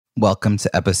Welcome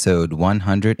to episode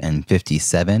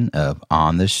 157 of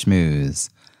On the Schmooze.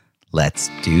 Let's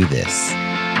do this.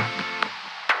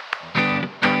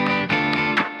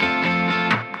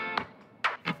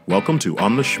 Welcome to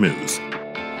On the Schmooze,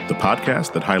 the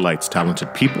podcast that highlights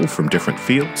talented people from different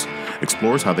fields,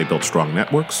 explores how they built strong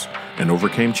networks, and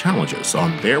overcame challenges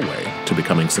on their way to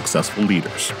becoming successful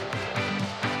leaders.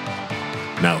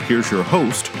 Now here's your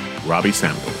host, Robbie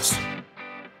Samuels.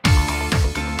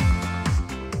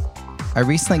 I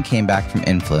recently came back from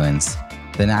Influence,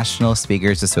 the National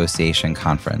Speakers Association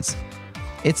conference.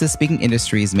 It's the speaking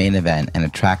industry's main event and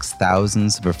attracts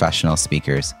thousands of professional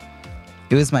speakers.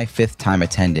 It was my 5th time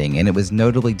attending, and it was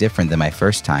notably different than my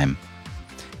first time.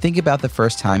 Think about the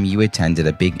first time you attended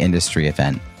a big industry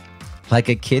event. Like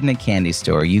a kid in a candy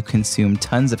store, you consume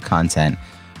tons of content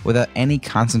without any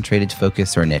concentrated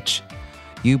focus or niche.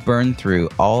 You burn through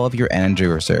all of your energy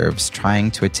reserves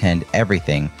trying to attend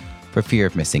everything for fear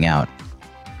of missing out.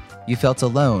 You felt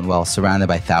alone while surrounded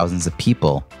by thousands of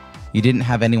people. You didn't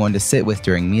have anyone to sit with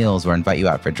during meals or invite you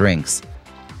out for drinks.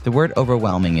 The word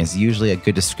overwhelming is usually a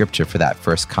good descriptor for that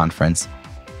first conference.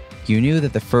 You knew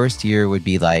that the first year would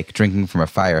be like drinking from a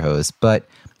fire hose, but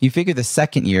you figured the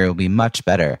second year will be much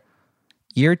better.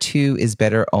 Year 2 is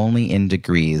better only in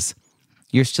degrees.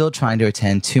 You're still trying to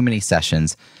attend too many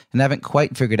sessions and haven't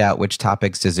quite figured out which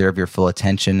topics deserve your full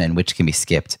attention and which can be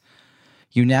skipped.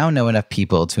 You now know enough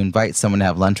people to invite someone to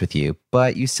have lunch with you,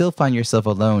 but you still find yourself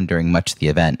alone during much of the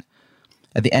event.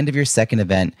 At the end of your second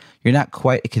event, you're not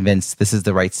quite convinced this is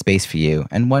the right space for you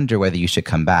and wonder whether you should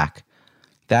come back.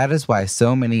 That is why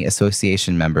so many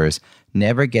association members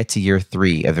never get to year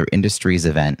 3 of their industry's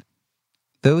event.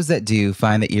 Those that do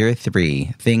find that year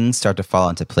 3, things start to fall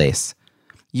into place.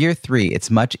 Year 3, it's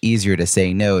much easier to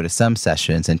say no to some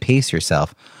sessions and pace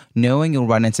yourself, knowing you'll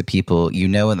run into people you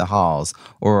know in the halls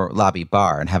or lobby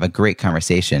bar and have a great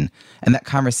conversation, and that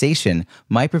conversation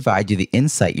might provide you the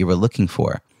insight you were looking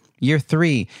for. Year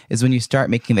 3 is when you start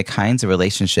making the kinds of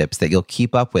relationships that you'll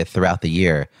keep up with throughout the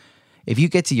year. If you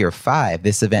get to year 5,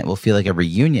 this event will feel like a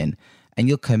reunion, and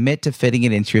you'll commit to fitting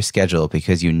it into your schedule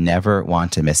because you never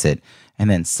want to miss it. And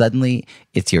then suddenly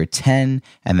it's year 10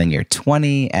 and then year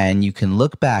 20, and you can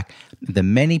look back at the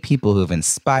many people who have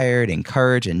inspired,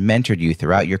 encouraged, and mentored you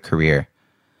throughout your career.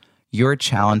 Your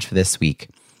challenge for this week: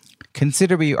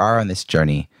 consider where you are on this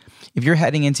journey. If you're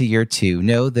heading into year 2,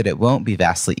 know that it won't be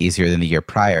vastly easier than the year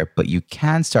prior, but you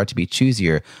can start to be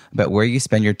choosier about where you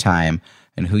spend your time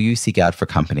and who you seek out for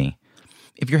company.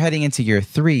 If you're heading into year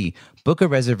 3, book a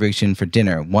reservation for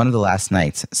dinner one of the last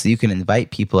nights so you can invite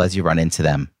people as you run into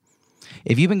them.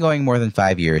 If you've been going more than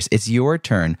 5 years, it's your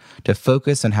turn to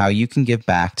focus on how you can give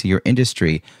back to your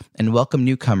industry and welcome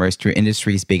newcomers to your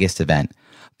industry's biggest event.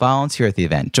 Volunteer at the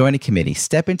event, join a committee,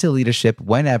 step into leadership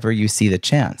whenever you see the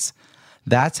chance.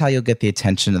 That's how you'll get the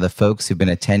attention of the folks who've been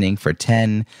attending for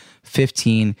 10,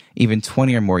 15, even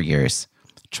 20 or more years.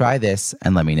 Try this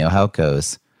and let me know how it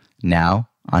goes. Now,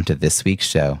 onto this week's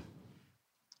show.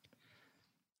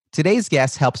 Today's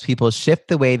guest helps people shift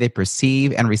the way they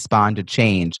perceive and respond to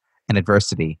change and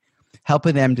adversity,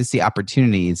 helping them to see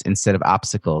opportunities instead of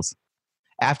obstacles.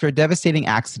 After a devastating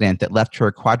accident that left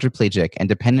her quadriplegic and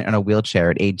dependent on a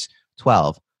wheelchair at age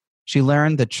 12, she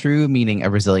learned the true meaning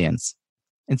of resilience.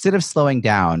 Instead of slowing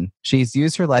down, she's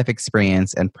used her life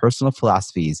experience and personal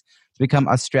philosophies to become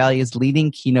Australia's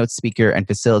leading keynote speaker and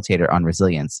facilitator on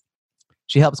resilience.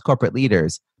 She helps corporate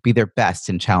leaders be their best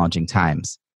in challenging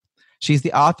times. She's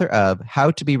the author of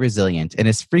How to Be Resilient and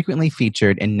is frequently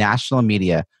featured in national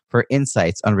media for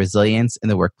insights on resilience in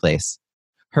the workplace.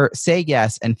 Her Say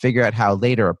Yes and Figure Out How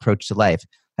Later approach to life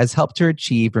has helped her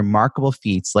achieve remarkable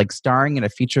feats like starring in a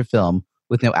feature film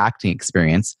with no acting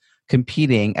experience,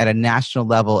 competing at a national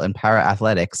level in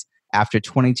para-athletics after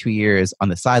 22 years on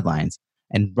the sidelines,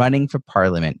 and running for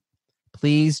parliament.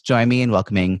 Please join me in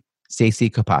welcoming Stacey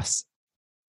Copas.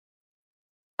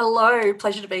 Hello,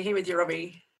 pleasure to be here with you,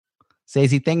 Robbie.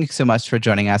 Stacey, thank you so much for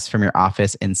joining us from your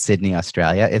office in Sydney,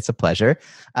 Australia. It's a pleasure.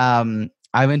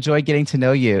 I've enjoyed getting to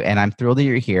know you, and I'm thrilled that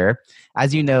you're here.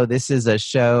 As you know, this is a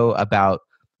show about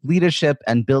leadership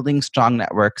and building strong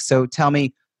networks. So tell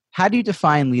me, how do you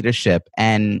define leadership,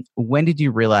 and when did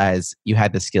you realize you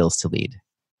had the skills to lead?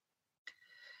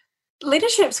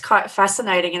 Leadership's quite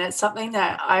fascinating, and it's something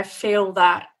that I feel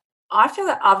that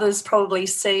others probably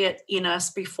see it in us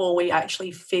before we actually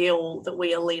feel that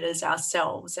we are leaders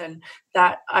ourselves, and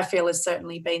that I feel has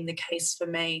certainly been the case for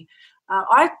me.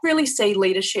 I really see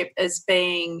leadership as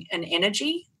being an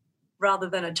energy rather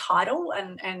than a title,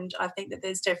 and I think that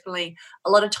there's definitely a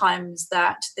lot of times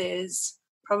that there's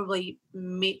probably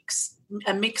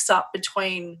a mix up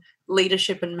between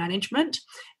leadership and management.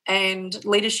 And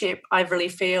leadership, I really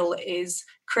feel, is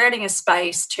creating a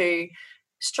space to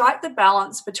strike the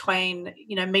balance between,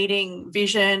 meeting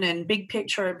vision and big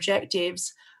picture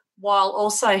objectives, while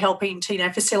also helping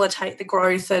to, facilitate the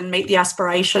growth and meet the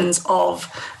aspirations of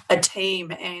a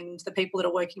team and the people that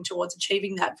are working towards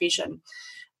achieving that vision.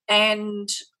 And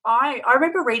I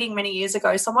remember reading many years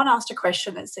ago, someone asked a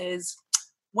question that says,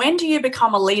 when do you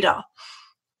become a leader?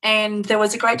 And there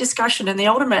was a great discussion, and the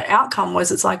ultimate outcome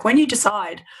was, it's like when you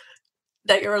decide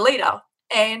that you're a leader,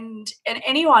 and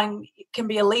anyone can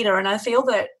be a leader. And I feel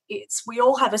that we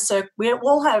all have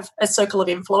a circle of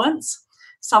influence.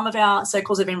 Some of our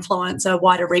circles of influence are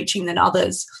wider reaching than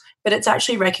others, but it's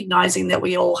actually recognizing that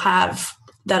we all have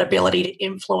that ability to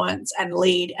influence and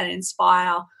lead and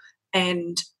inspire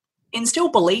and instill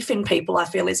belief in people. I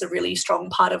feel is a really strong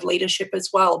part of leadership as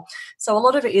well. So a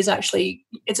lot of it is actually,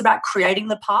 it's about creating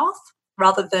the path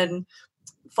rather than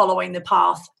following the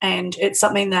path. And it's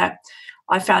something that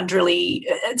I found really,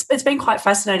 it's been quite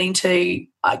fascinating to,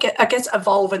 I guess,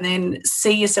 evolve and then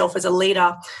see yourself as a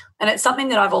leader. And it's something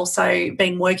that I've also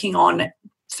been working on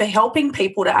for helping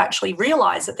people to actually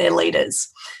realise that they're leaders.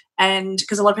 And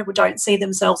because a lot of people don't see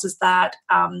themselves as that,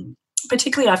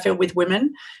 particularly I feel with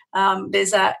women,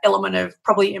 there's that element of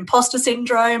probably imposter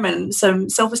syndrome and some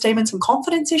self-esteem and some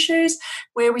confidence issues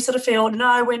where we sort of feel,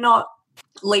 no, we're not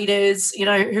leaders.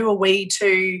 Who are we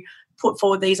to put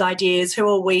forward these ideas? Who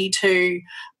are we to,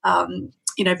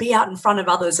 be out in front of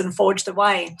others and forge the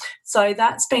way? So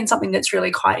that's been something that's really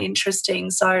quite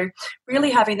interesting. So really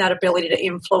having that ability to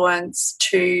influence,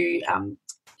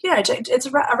 it's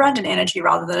around an energy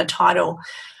rather than a title.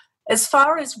 As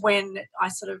far as when I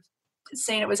sort of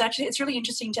seen it's really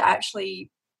interesting to actually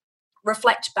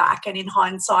reflect back and in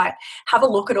hindsight have a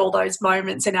look at all those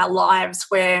moments in our lives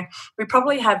where we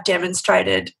probably have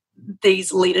demonstrated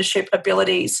these leadership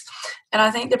abilities. And I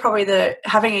think they're probably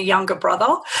having a younger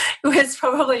brother was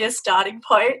probably a starting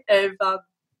point of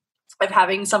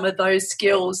having some of those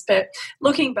skills. But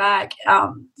looking back,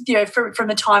 from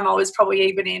the time I was probably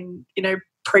even in,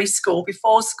 preschool,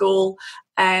 before school,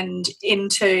 and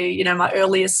into, my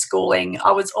earliest schooling,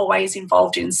 I was always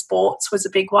involved in sports, was a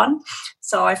big one.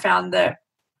 So I found that,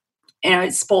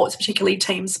 sports, particularly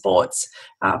team sports,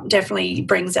 definitely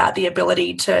brings out the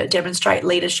ability to demonstrate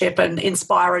leadership and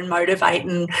inspire and motivate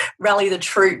and rally the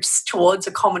troops towards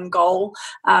a common goal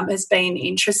has been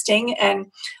interesting. And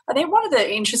I think one of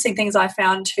the interesting things I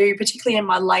found too, particularly in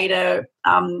my later,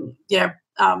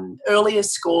 earlier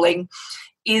schooling,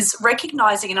 is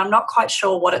recognizing, and I'm not quite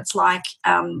sure what it's like,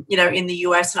 in the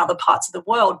US and other parts of the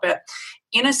world, but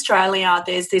in Australia,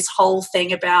 there's this whole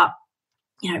thing about,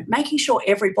 making sure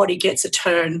everybody gets a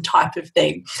turn type of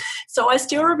thing. So I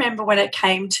still remember when it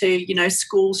came to,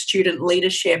 school student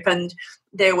leadership, and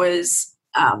there was,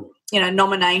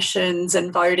 nominations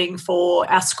and voting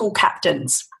for our school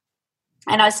captains.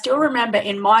 And I still remember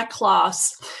in my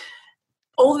class,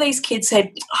 all these kids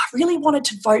said, I really wanted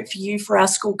to vote for you for our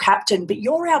school captain, but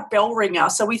you're our bell ringer.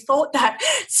 So we thought that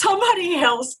somebody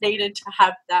else needed to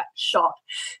have that shot.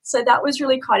 So that was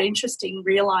really quite interesting,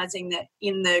 realising that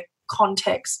in the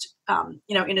context,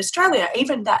 in Australia,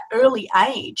 even that early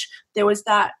age, there was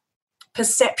that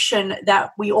perception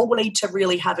that we all need to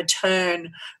really have a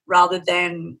turn rather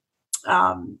than,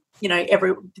 a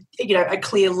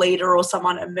clear leader or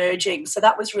someone emerging. So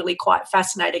that was really quite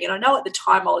fascinating. And I know at the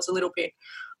time I was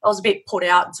a bit put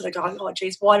out and sort of going, oh,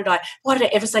 geez, why did I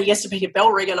ever say yes to being a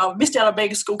bell ringer? And I've missed out on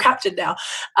being a school captain now.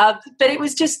 But it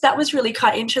was that was really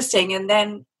quite interesting. And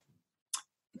then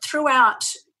throughout,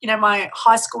 my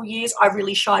high school years, I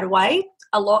really shied away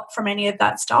a lot from any of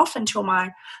that stuff until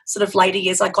my sort of later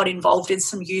years. I got involved in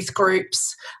some youth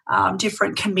groups,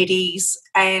 different committees,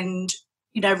 and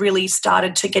really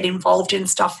started to get involved in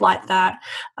stuff like that.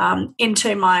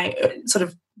 Into my sort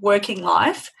of working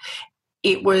life,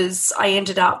 I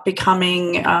ended up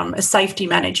becoming a safety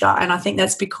manager, and I think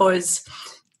that's because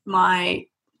my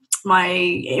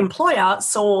employer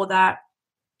saw that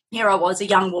here I was, a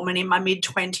young woman in my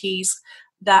mid-20s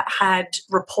that had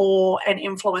rapport and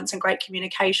influence and great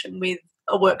communication with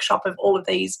a workshop of all of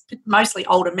these mostly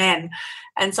older men.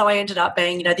 And so I ended up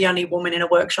being, the only woman in a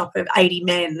workshop of 80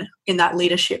 men in that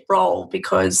leadership role,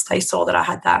 because they saw that I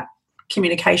had that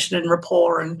communication and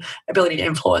rapport and ability to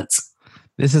influence.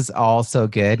 This is all so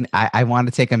good. I want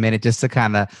to take a minute just to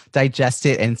kind of digest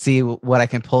it and see what I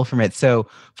can pull from it. So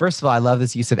first of all, I love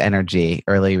this use of energy.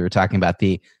 Earlier, we were talking about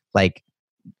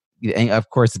of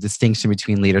course, the distinction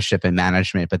between leadership and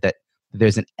management, but that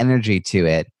there's an energy to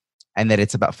it, and that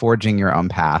it's about forging your own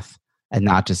path and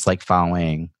not just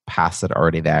following paths that are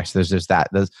already there. So there's that.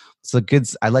 So good.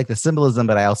 I like the symbolism,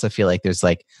 but I also feel like there's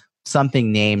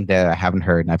something named that I haven't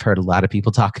heard, and I've heard a lot of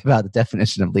people talk about the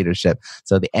definition of leadership.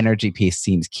 So the energy piece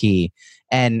seems key.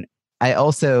 And I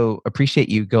also appreciate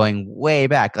you going way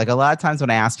back. Like a lot of times when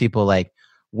I ask people, like,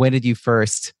 when did you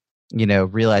first,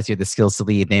 realize you had the skills to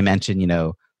lead? They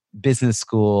mention, business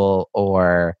school,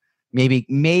 or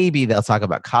maybe they'll talk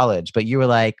about college, but you were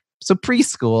like, so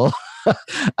preschool.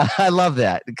 I love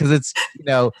that because it's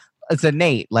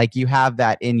innate. Like you have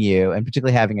that in you, and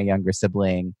particularly having a younger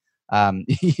sibling,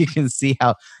 you can see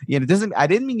how, it doesn't, I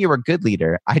didn't mean you were a good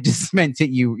leader. I just meant that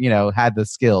you had the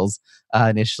skills,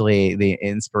 initially, the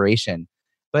inspiration,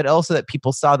 but also that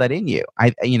people saw that in you.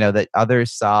 That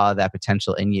others saw that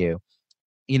potential in you.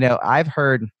 I've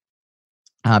heard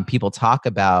people talk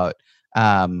about,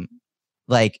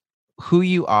 like, who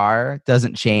you are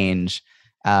doesn't change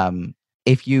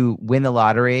if you win the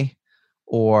lottery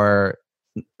or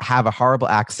have a horrible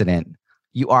accident.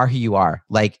 You are who you are.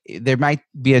 Like there might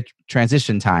be a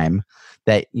transition time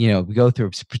that we go through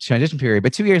a transition period,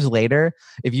 but 2 years later,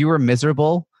 if you were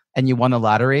miserable and you won the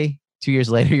lottery, 2 years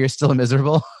later you're still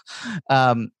miserable.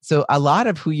 So a lot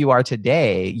of who you are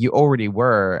today, you already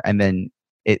were, and then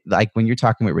like when you're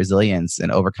talking about resilience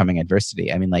and overcoming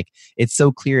adversity, I mean, like it's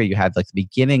so clear you had like the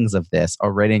beginnings of this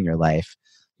already in your life.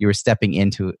 You were stepping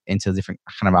into different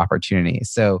kind of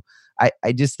opportunities. So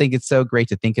I just think it's so great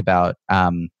to think about.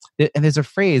 And there's a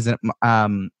phrase,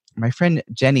 my friend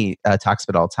Jenny talks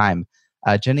about all the time.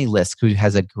 Jenny Lisk, who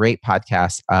has a great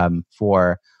podcast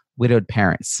for widowed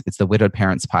parents. It's the Widowed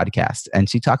Parents podcast, and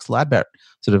she talks a lot about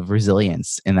sort of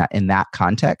resilience in that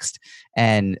context,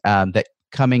 and that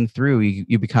coming through,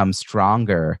 you become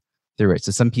stronger through it.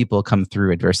 So some people come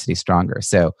through adversity stronger.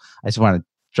 So I just want to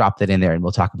drop that in there, and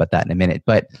we'll talk about that in a minute.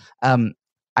 But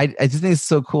I just think it's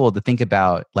so cool to think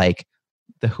about like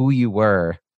the who you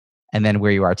were and then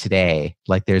where you are today.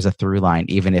 Like there's a through line,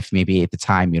 even if maybe at the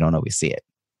time you don't always see it.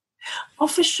 Oh,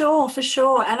 for sure, for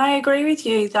sure. And I agree with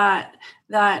you that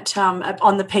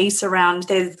on the piece around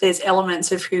there's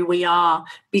elements of who we are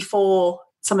before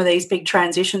some of these big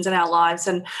transitions in our lives.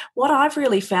 And what I've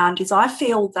really found is I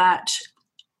feel that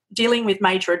dealing with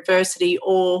major adversity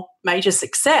or major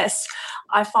success,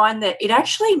 I find that it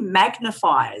actually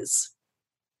magnifies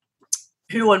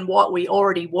who and what we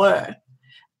already were.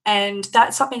 And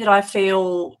that's something that I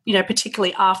feel,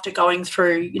 particularly after going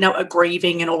through, a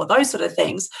grieving and all of those sort of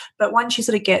things. But once you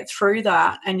sort of get through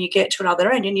that and you get to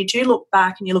another end and you do look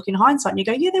back and you look in hindsight and you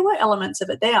go, yeah, there were elements of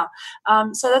it there.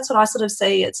 So that's what I sort of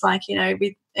see. It's like, and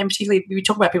particularly we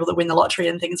talk about people that win the lottery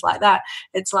and things like that.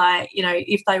 It's like,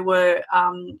 if they were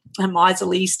a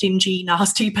miserly, stingy,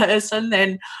 nasty person,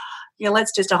 then,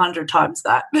 let's just 100 times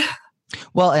that.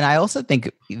 Well, and I also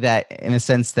think that in a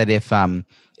sense that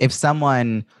if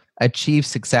someone achieved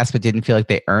success but didn't feel like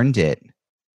they earned it,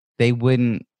 they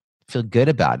wouldn't feel good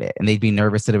about it, and they'd be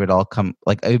nervous that it would all come,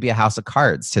 like it would be a house of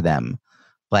cards to them.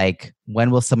 Like,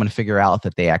 when will someone figure out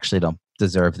that they actually don't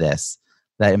deserve this?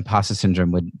 That imposter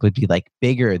syndrome would be like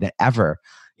bigger than ever.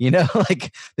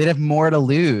 Like they'd have more to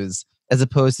lose as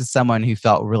opposed to someone who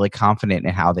felt really confident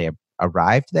in how they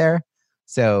arrived there.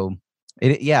 So,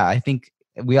 I think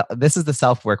this is the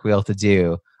self-work we have to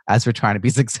do as we're trying to be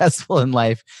successful in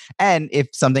life. And if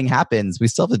something happens, we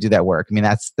still have to do that work. I mean,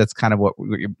 that's kind of what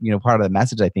part of the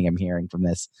message I think I'm hearing from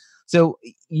this. So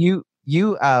you're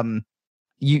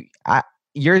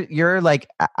like,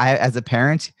 as a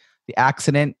parent, the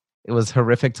accident, it was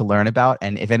horrific to learn about.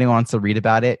 And if anyone wants to read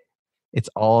about it, it's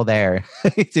all there.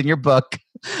 It's in your book.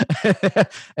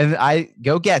 And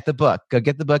go get the book,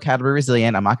 How to Be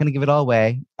Resilient. I'm not going to give it all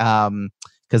away.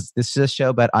 Because this is a show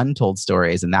about untold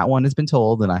stories, and that one has been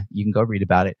told, and you can go read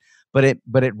about it. But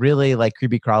it really like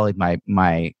creepy crawled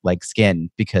my like skin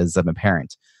because I'm a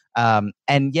parent.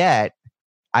 And yet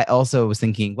I also was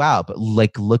thinking, wow, but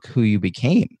like look who you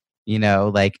became.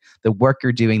 Like the work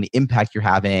you're doing, the impact you're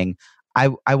having.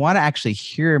 I want to actually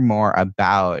hear more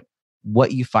about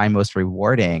what you find most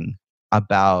rewarding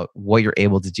about what you're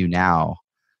able to do now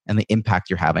and the impact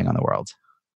you're having on the world.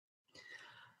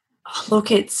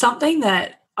 Look, it's something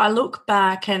that I look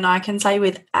back and I can say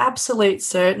with absolute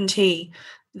certainty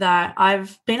that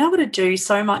I've been able to do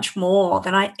so much more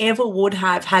than I ever would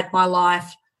have had my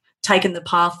life taken the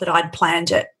path that I'd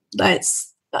planned it.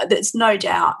 There's no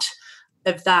doubt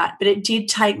of that. But it did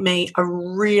take me a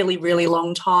really, really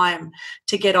long time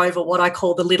to get over what I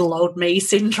call the little old me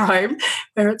syndrome,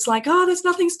 where it's like, oh, there's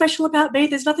nothing special about me.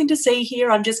 There's nothing to see here.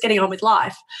 I'm just getting on with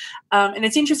life. And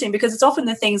it's interesting because it's often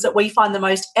the things that we find the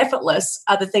most effortless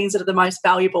are the things that are the most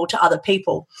valuable to other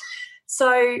people. So,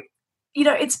 I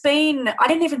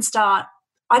didn't even start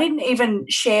I didn't even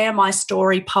share my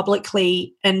story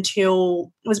publicly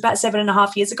until it was about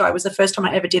 7.5 years ago. It was the first time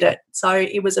I ever did it. So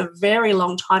it was a very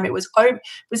long time. It was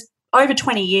over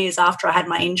 20 years after I had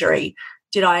my injury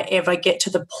did I ever get to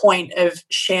the point of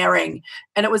sharing.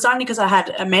 And it was only because I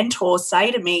had a mentor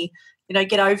say to me,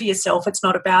 get over yourself. It's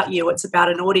not about you. It's about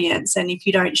an audience. And if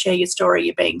you don't share your story,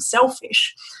 you're being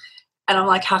selfish. And I'm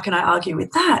like, how can I argue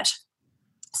with that?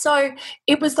 So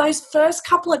it was those first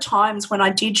couple of times when I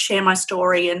did share my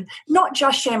story, and not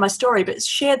just share my story, but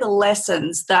share the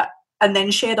lessons and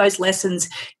then share those lessons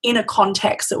in a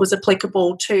context that was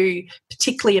applicable to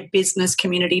particularly a business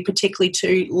community, particularly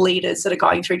to leaders that are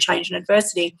going through change and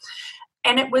adversity.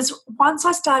 And it was once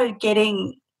I started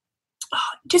getting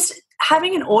just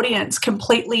having an audience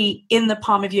completely in the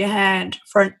palm of your hand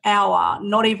for an hour,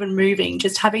 not even moving,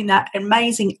 just having that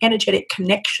amazing energetic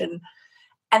connection.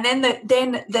 And then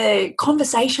the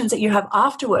conversations that you have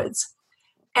afterwards,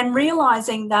 and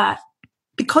realizing that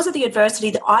because of the adversity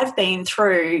that I've been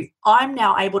through, I'm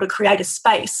now able to create a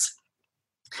space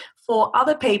for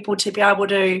other people to be able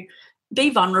to be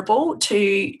vulnerable,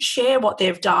 to share what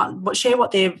they've done, share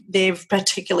what they've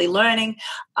particularly learning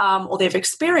or they've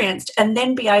experienced, and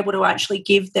then be able to actually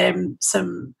give them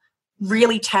some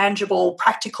really tangible,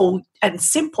 practical and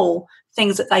simple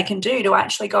things that they can do to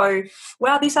actually go,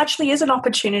 wow, this actually is an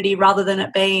opportunity, rather than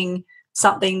it being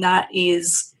something that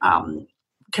is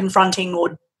confronting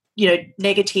or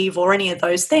negative or any of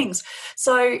those things.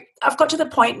 So I've got to the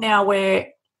point now where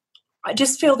I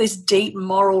just feel this deep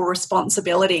moral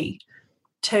responsibility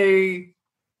to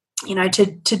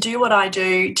do what I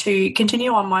do, to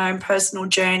continue on my own personal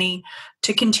journey,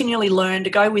 to continually learn, to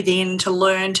go within, to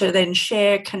learn, to then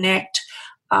share, connect.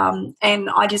 And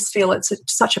I just feel it's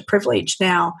such a privilege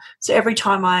now. So every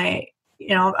time I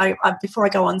before I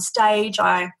go on stage,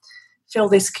 I feel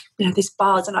this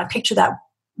buzz, and I picture that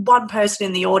one person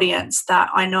in the audience that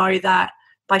I know that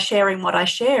by sharing what I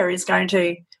share is going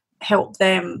to help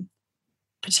them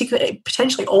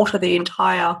potentially alter the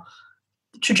entire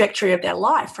trajectory of their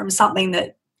life from something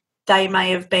that they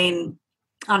may have been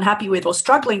unhappy with or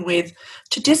struggling with,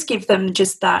 to just give them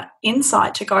just that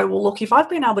insight to go, well, look, if I've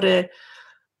been able to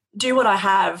do what I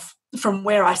have from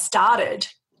where I started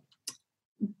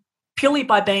purely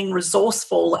by being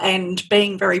resourceful and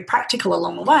being very practical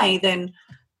along the way, then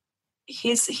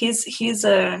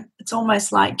it's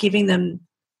almost like giving them,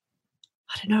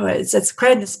 I don't know, it's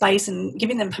creating the space and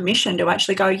giving them permission to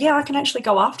actually go, yeah, I can actually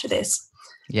go after this.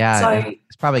 Yeah, so it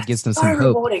probably gives them so some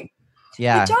hope. Rewarding.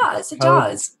 Yeah, it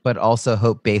does. But also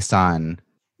hope based on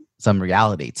some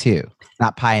reality too,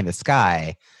 not pie in the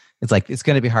sky. It's like, it's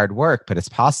going to be hard work, but it's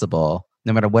possible.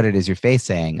 No matter what it is you're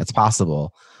facing, it's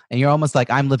possible. And you're almost like,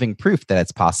 I'm living proof that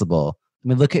it's possible. I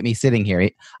mean, look at me sitting here.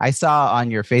 I saw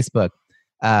on your Facebook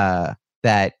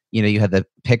that you had the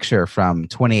picture from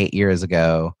 28 years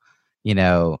ago,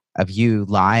 of you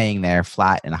lying there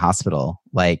flat in a hospital,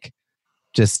 like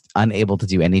just unable to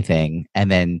do anything.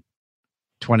 And then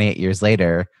 28 years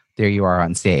later, there you are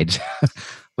on stage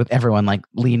with everyone like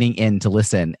leaning in to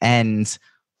listen. And,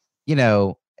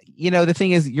 the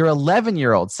thing is, your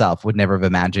 11-year-old self would never have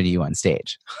imagined you on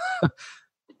stage.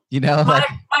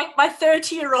 My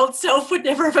 30-year-old self would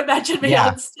never have imagined me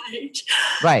on stage.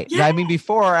 Right. Yeah. I mean,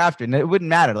 before or after, it wouldn't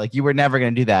matter. Like, you were never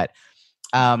going to do that.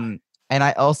 And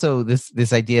I also,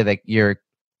 this idea that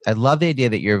I love the idea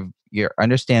that you're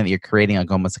understanding that you're creating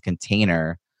like almost a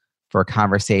container for a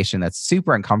conversation that's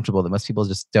super uncomfortable, that most people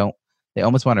just they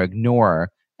almost want to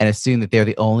ignore and assume that they're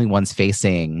the only ones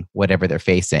facing whatever they're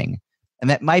facing. And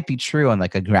that might be true on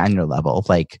like a granular level,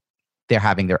 like they're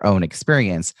having their own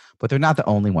experience, but they're not the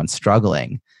only ones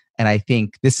struggling. And I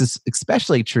think this is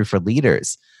especially true for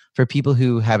leaders. For people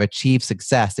who have achieved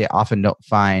success, they often don't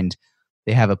find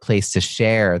they have a place to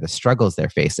share the struggles they're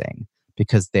facing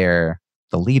because they're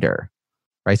the leader,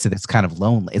 right? So it's kind of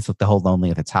lonely. It's like the whole lonely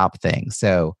at the top thing.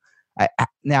 So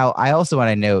now I also want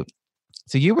to note,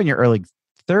 so you were in your early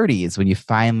 30s when you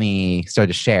finally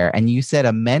started to share, and you said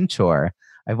a mentor.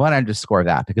 I want to underscore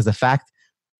that, because the fact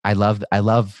I love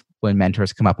when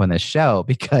mentors come up on this show,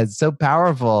 because it's so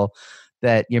powerful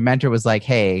that your mentor was like,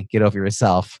 hey, get over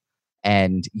yourself,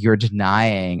 and you're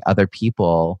denying other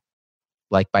people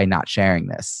like by not sharing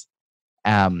this.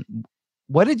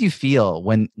 What did you feel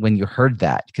when you heard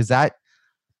that? Because that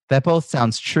both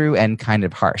sounds true and kind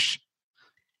of harsh.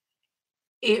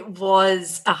 It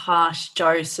was a harsh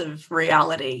dose of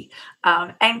reality.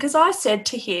 And because I said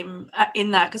to him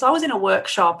because I was in a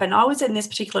workshop, and I was in this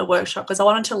particular workshop because I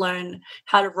wanted to learn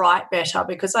how to write better,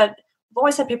 because I've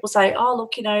always had people say, oh,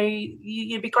 look,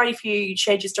 it'd be great if you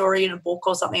shared your story in a book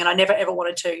or something. And I never, ever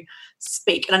wanted to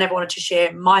speak, and I never wanted to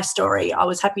share my story. I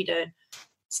was happy to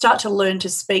start to learn to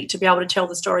speak, to be able to tell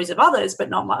the stories of others, but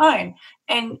not my own.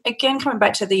 And again, coming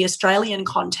back to the Australian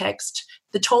context,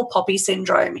 the tall poppy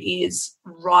syndrome is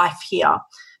rife here.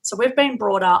 So we've been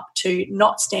brought up to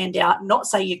not stand out, not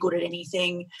say you're good at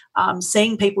anything,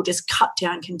 seeing people just cut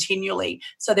down continually.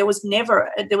 So there was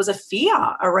a fear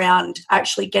around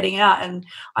actually getting out. And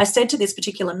I said to this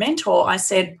particular mentor, I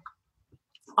said,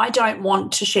 I don't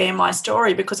want to share my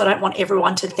story because I don't want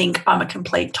everyone to think I'm a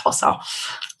complete tosser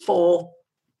for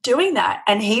doing that.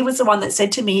 And he was the one that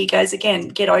said to me, he goes, again,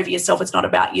 get over yourself. It's not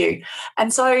about you.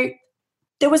 And so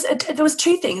there was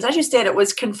two things. As you said, it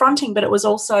was confronting, but it was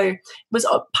also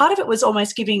part of it was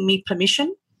almost giving me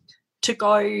permission to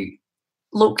go,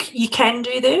 look, you can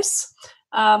do this.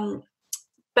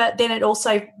 But then it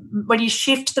also, when you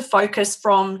shift the focus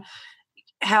from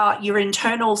how your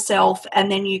internal self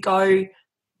and then you go,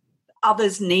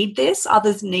 others need this,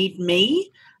 others need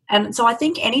me. And so I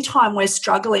think anytime we're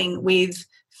struggling with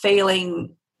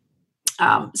feeling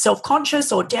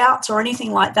self-conscious or doubts or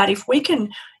anything like that, if we can,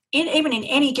 even in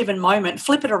any given moment,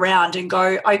 flip it around and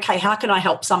go, okay, how can I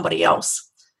help somebody else?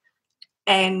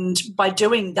 And by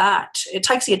doing that, it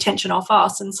takes the attention off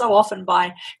us. And so often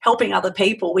by helping other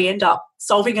people, we end up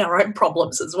solving our own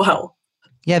problems as well.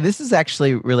 Yeah, this is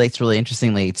actually relates really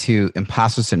interestingly to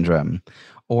imposter syndrome,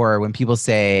 or when people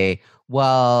say,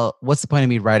 well, what's the point of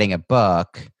me writing a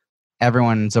book?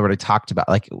 Everyone's already talked about,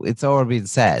 like, it's already been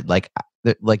said, like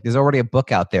there's already a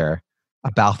book out there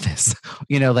about this,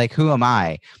 like, who am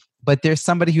I? But there's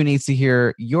somebody who needs to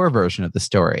hear your version of the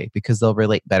story because they'll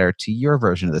relate better to your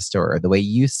version of the story, or the way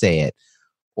you say it,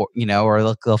 or,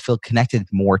 or they'll feel connected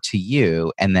more to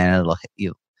you, and then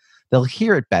they'll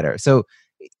hear it better. So,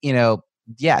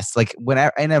 yes, like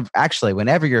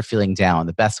whenever you're feeling down,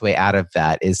 the best way out of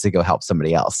that is to go help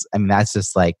somebody else. I mean, that's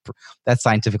just that's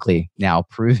scientifically now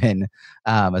proven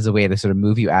as a way to sort of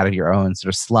move you out of your own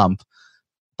sort of slump.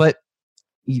 But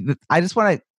I just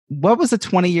want to, what was the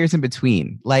 20 years in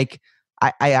between? Like,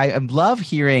 I love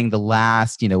hearing the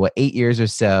last, 8 years or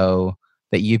so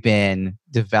that you've been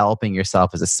developing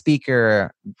yourself as a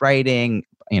speaker, writing,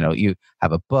 you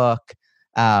have a book,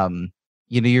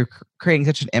 you're creating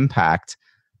such an impact.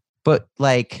 But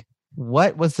like,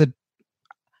 what was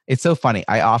it's so funny.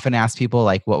 I often ask people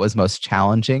like, what was most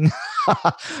challenging?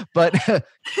 But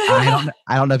I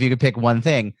don't know if you could pick one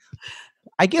thing.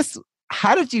 I guess,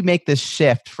 how did you make this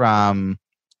shift from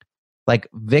like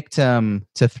victim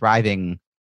to thriving,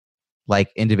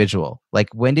 like individual? Like,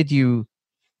 when did you,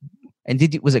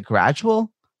 was it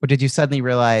gradual, or did you suddenly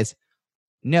realize,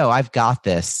 no, I've got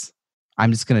this.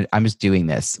 I'm just doing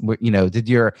this.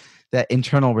 Did that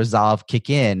internal resolve kick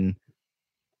in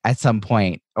at some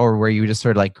point, or were you just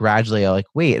sort of like gradually like,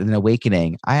 wait, an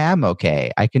awakening? I am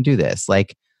okay. I can do this.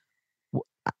 Like,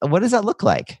 what does that look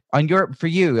like for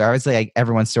you? I would say like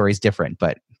everyone's story is different,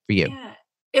 but for you. Yeah.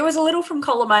 It was a little from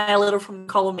column A, a little from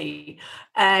column B,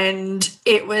 and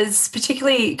it was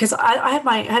particularly because I had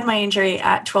my injury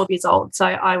at 12 years old, so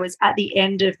I was at the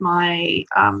end of my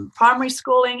primary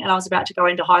schooling, and I was about to go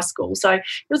into high school. So it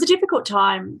was a difficult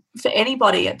time for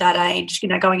anybody at that age,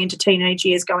 going into teenage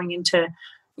years, going into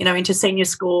into senior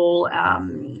school.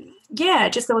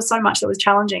 Just there was so much that was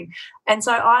challenging, and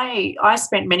so I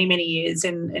spent many years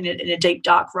in a deep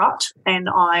dark rut, and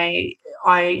I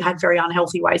had very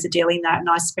unhealthy ways of dealing with that, and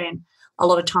I spent a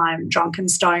lot of time drunk and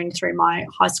stoned through my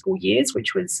high school years,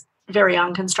 which was very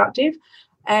unconstructive.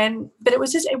 But it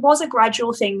was a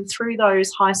gradual thing through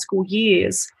those high school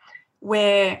years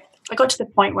where I got to the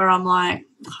point where I'm like,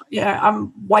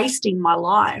 I'm wasting my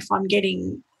life.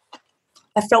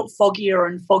 I felt foggier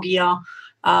and foggier.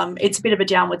 It's a bit of a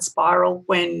downward spiral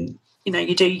when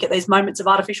you get these moments of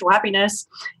artificial happiness,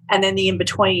 and then the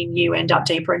in-between, you end up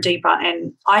deeper and deeper.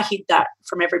 And I hid that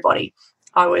from everybody.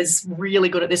 I was really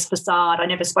good at this facade. I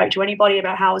never spoke to anybody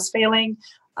about how I was feeling.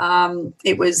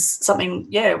 It was something,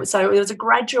 so it was a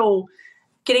gradual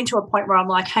getting to a point where I'm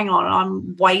like, hang on,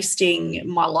 I'm wasting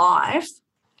my life.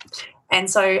 And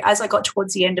so as I got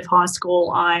towards the end of high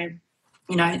school, I,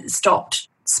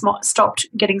 stopped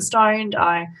getting stoned.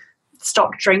 I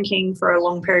stopped drinking for a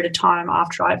long period of time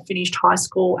after I finished high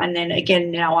school. And then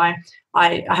again, now I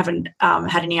haven't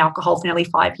had any alcohol for nearly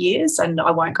 5 years, and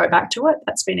I won't go back to it.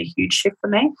 That's been a huge shift for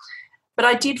me. But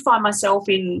I did find myself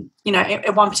in,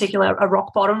 at one particular, a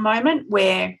rock bottom moment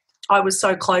where I was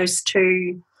so close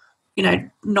to,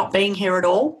 not being here at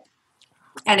all.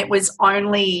 And it was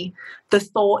only the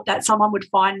thought that someone would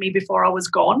find me before I was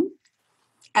gone,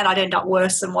 and I'd end up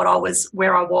worse than where I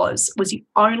was the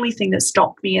only thing that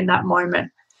stopped me in that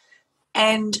moment.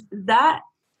 And that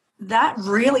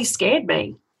really scared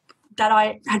me, that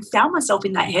I had found myself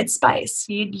in that headspace.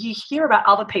 You hear about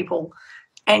other people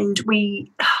And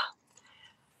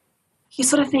you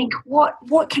sort of think,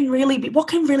 what can really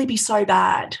be so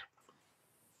bad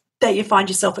that you find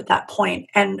yourself at that point?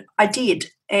 And I did.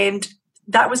 And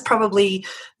that was probably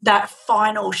that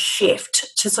final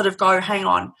shift to sort of go, hang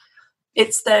on,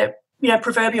 it's the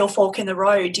proverbial fork in the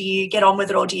road. Do you get on with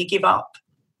it or do you give up?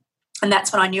 And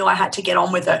that's when I knew I had to get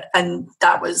on with it. And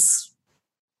that was,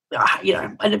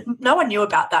 and no one knew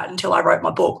about that until I wrote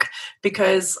my book,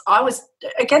 because I was,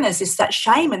 again, there's that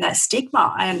shame and that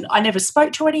stigma. And I never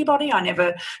spoke to anybody. I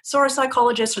never saw a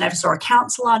psychologist. I never saw a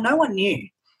counselor. No one knew.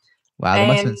 Wow, that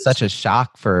must have been such a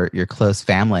shock for your close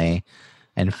family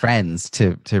and friends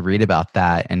to read about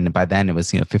that. And by then it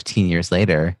was, 15 years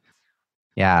later.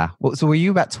 Yeah. Well, so were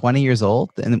you about 20 years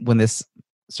old when this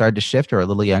started to shift, or a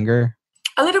little younger?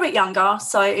 A little bit younger.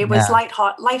 So it was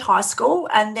late high school.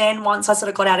 And then once I sort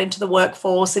of got out into the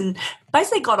workforce and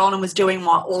basically got on and was doing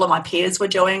what all of my peers were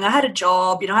doing, I had a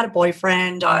job, I had a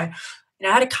boyfriend, I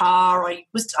had a car, I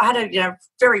had a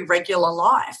very regular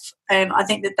life. And I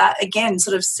think that again,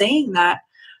 sort of seeing that,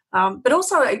 but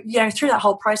also, through that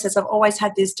whole process, I've always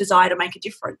had this desire to make a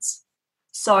difference.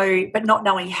 So, but not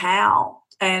knowing how.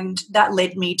 And that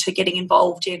led me to getting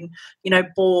involved in,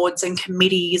 boards and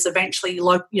committees, eventually,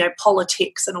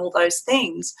 politics and all those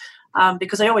things,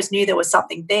 because I always knew there was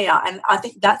something there. And I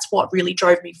think that's what really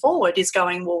drove me forward, is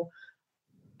going, well,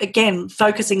 again,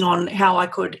 focusing on how I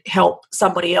could help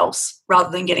somebody else rather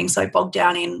than getting so bogged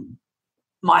down in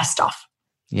my stuff.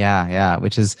 Yeah.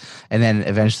 And then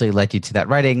eventually led you to that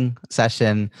writing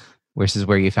session, which is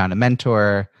where you found a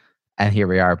mentor. And here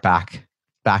we are back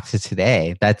to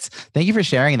today. Thank you for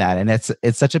sharing that. And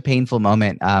it's such a painful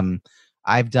moment.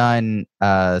 I've done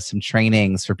some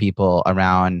trainings for people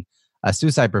around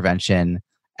suicide prevention,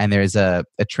 and there's a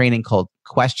training called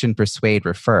Question, Persuade,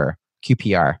 Refer,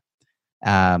 QPR.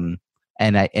 And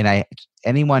I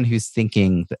anyone who's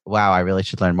thinking, wow, I really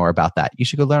should learn more about that, you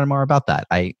should go learn more about that.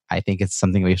 I think it's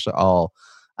something we should all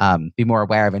be more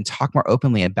aware of and talk more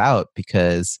openly about,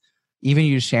 because even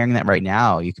you sharing that right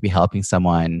now, you could be helping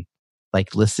someone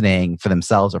like listening for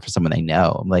themselves or for someone they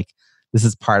know. Like, this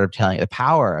is part of telling, the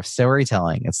power of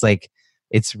storytelling.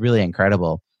 It's really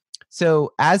incredible.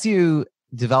 So as you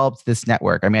developed this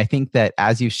network, I think that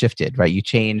as you shifted, right, you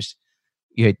changed,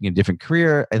 you had a different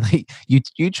career. Like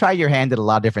you tried your hand at a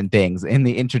lot of different things. In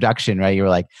the introduction, right, you were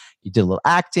like, you did a little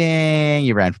acting,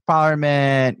 you ran for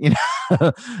parliament,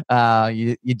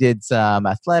 you did some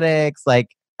athletics,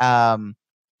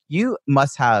 you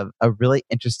must have a really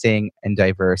interesting and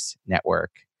diverse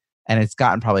network. And it's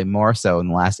gotten probably more so in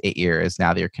the last 8 years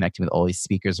now that you're connecting with all these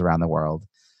speakers around the world,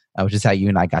 which is how you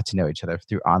and I got to know each other,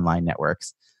 through online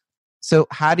networks. So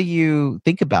how do you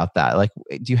think about that? Like,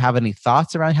 do you have any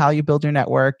thoughts around how you build your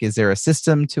network? Is there a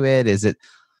system to it? Is it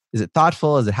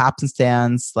thoughtful? Is it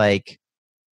happenstance? Like,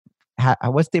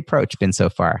 what's the approach been so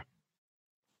far?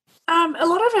 A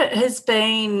lot of it has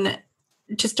been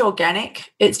just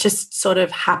organic. It's just sort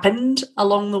of happened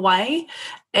along the way.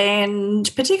 And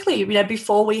particularly,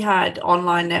 before we had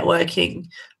online networking,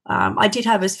 I did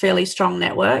have a fairly strong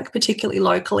network, particularly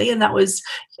locally. And that was,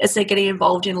 as they're getting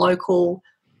involved in local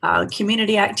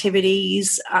community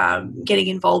activities, getting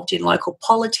involved in local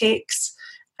politics,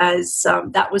 as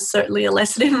that was certainly a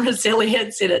lesson in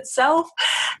resilience in itself.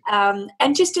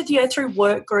 And just through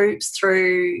work groups,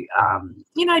 through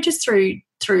just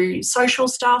through social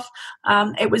stuff,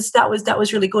 that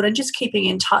was really good. And just keeping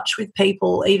in touch with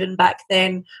people, even back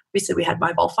then. Obviously, we had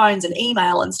mobile phones and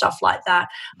email and stuff like that.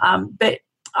 But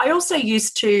I also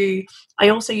used to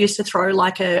throw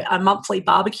like a monthly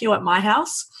barbecue at my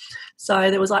house.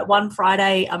 So there was like one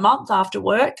Friday a month after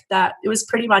work that it was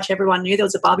pretty much everyone knew there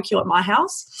was a barbecue at my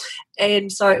house.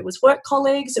 And so it was work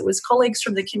colleagues, it was colleagues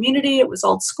from the community, it was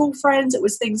old school friends, it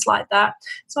was things like that.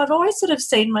 So I've always sort of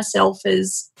seen myself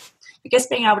as, I guess,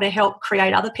 being able to help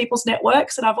create other people's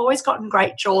networks. And I've always gotten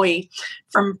great joy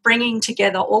from bringing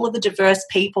together all of the diverse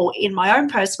people in my own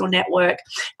personal network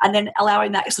and then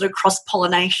allowing that sort of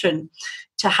cross-pollination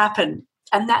to happen.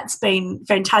 And that's been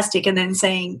fantastic. And then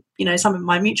seeing, some of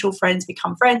my mutual friends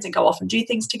become friends and go off and do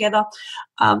things together.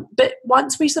 But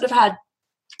once we sort of had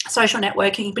social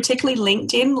networking, particularly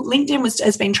LinkedIn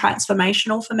has been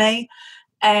transformational for me.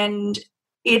 And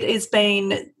it has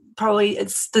been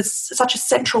it's such a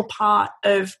central part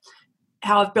of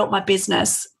how I've built my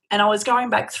business. And I was going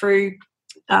back through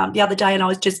the other day, and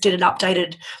I just did an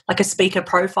updated, like a speaker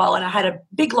profile, and I had a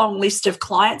big long list of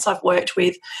clients I've worked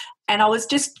with. And I was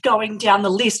just going down the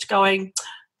list going,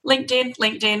 LinkedIn,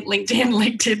 LinkedIn, LinkedIn,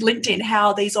 LinkedIn, LinkedIn,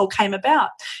 how these all came about.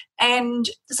 And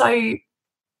so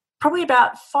probably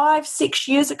about 5-6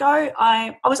 years ago,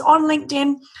 I was on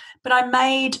LinkedIn, but I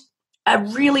made a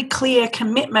really clear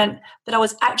commitment that I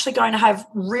was actually going to have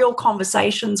real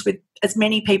conversations with as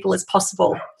many people as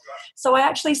possible. So I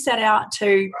actually set out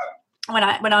to, when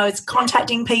I was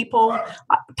contacting people,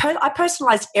 I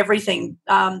personalized everything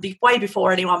way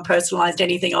before anyone personalized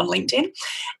anything on LinkedIn.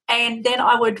 And then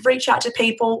I would reach out to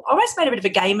people. I almost made a bit of a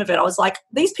game of it. I was like,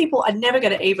 these people are never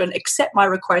going to even accept my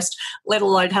request, let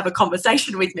alone have a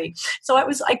conversation with me. So I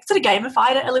sort of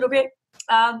gamified it a little bit.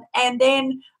 And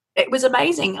then it was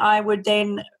amazing. I would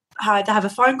then have a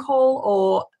phone call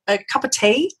or a cup of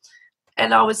tea.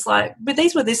 And I was like, but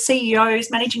these were the CEOs,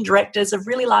 managing directors of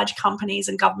really large companies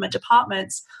and government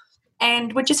departments.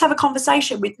 And we'd just have a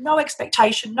conversation with no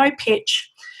expectation, no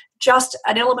pitch, just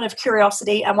an element of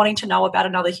curiosity and wanting to know about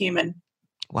another human.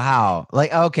 Wow.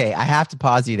 Like, okay, I have to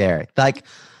pause you there. Like,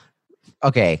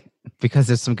 okay, because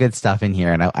there's some good stuff in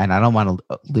here and I don't want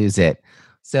to lose it.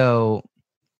 So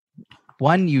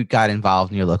one, you got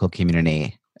involved in your local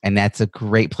community, and that's a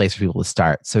great place for people to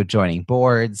start. So joining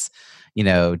boards,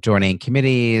 joining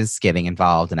committees, getting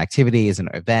involved in activities and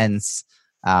events,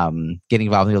 getting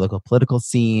involved in your local political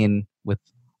scene with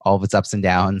all of its ups and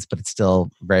downs, but it's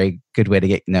still a very good way to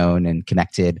get known and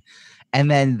connected. And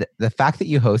then the fact that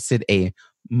you hosted a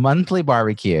monthly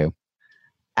barbecue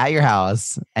at your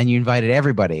house and you invited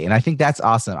everybody. And I think that's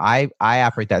awesome. I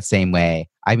operate that same way.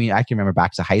 I mean, I can remember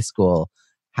back to high school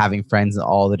having friends in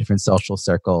all the different social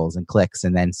circles and cliques,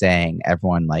 and then saying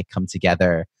everyone like come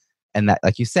together. And that,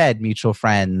 like you said, mutual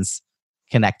friends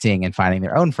connecting and finding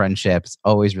their own friendships,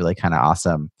 always really kind of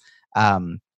awesome.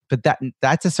 But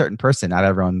that's a certain person. Not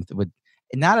everyone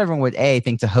would A,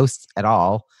 think to host at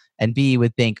all, and B,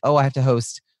 would think, oh, I have to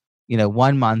host,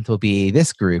 1 month will be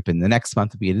this group and the next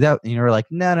month will be that. And you're like,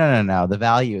 no. The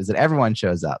value is that everyone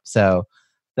shows up. So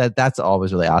that's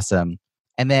always really awesome.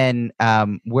 And then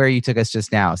where you took us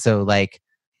just now. So like,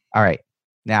 all right,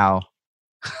 now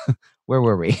where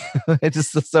were we? It's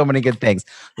just so many good things.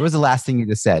 What was the last thing you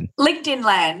just said? LinkedIn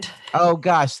land. Oh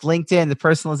gosh, LinkedIn, the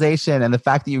personalization and the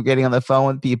fact that you're getting on the phone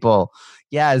with people.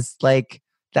 Yes, like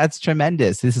that's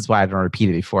tremendous. This is why I don't repeat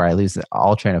it before I lose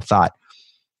all train of thought.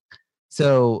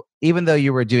 So even though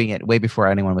you were doing it way before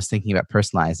anyone was thinking about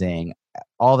personalizing,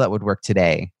 all that would work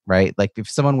today, right? Like if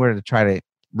someone were to try to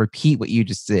repeat what you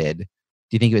just did,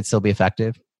 do you think it would still be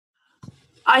effective?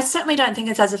 I certainly don't think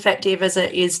it's as effective as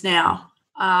it is now.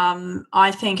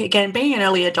 I think, again, being an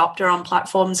early adopter on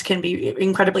platforms can be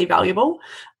incredibly valuable,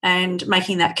 and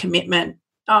making that commitment.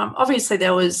 Obviously,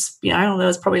 there was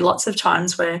probably lots of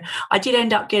times where I did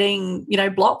end up getting,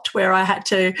 blocked, where I had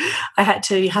to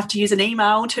use an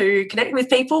email to connect with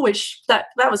people, which that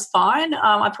was fine.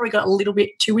 I probably got a little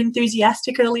bit too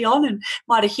enthusiastic early on and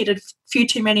might have hit a few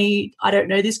too many I don't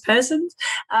know this person.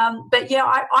 But yeah,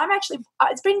 I'm actually,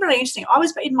 it's been really interesting. I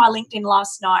was in my LinkedIn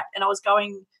last night and I was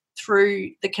going through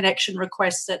the connection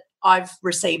requests that I've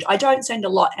received. I don't send a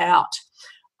lot out.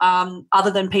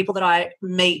 Other than people that I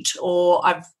meet or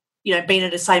I've been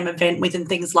at a same event with and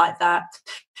things like that.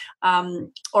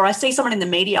 Or I see someone in the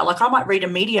media, like I might read a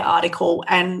media article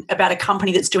and about a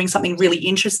company that's doing something really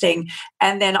interesting,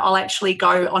 and then I'll actually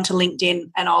go onto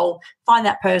LinkedIn and I'll find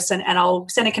that person and I'll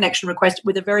send a connection request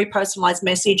with a very personalized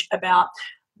message about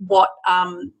what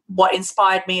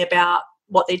inspired me about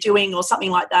what they're doing or something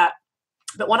like that.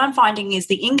 But what I'm finding is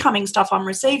the incoming stuff I'm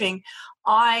receiving,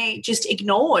 I just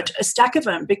ignored a stack of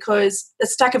them, because a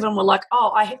stack of them were like,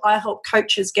 oh, I help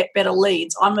coaches get better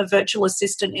leads. I'm a virtual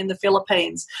assistant in the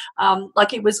Philippines.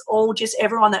 Like it was all just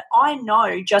everyone that I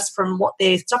know just from what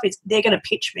their stuff is, they're going to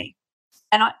pitch me.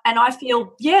 And I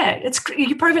feel, yeah,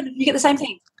 you proven you get the same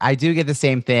thing. I do get the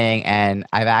same thing. And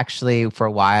I've actually for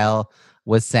a while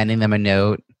was sending them a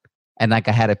note, and like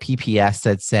I had a PPS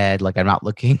that said like, I'm not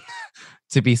looking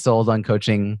to be sold on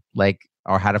coaching, like,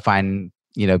 or how to find,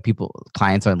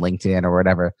 clients on LinkedIn or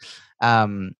whatever.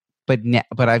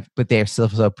 But they're still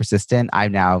so persistent.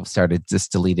 I've now started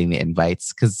just deleting the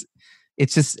invites because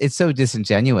it's so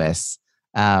disingenuous.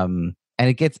 And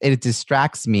it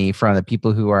distracts me from the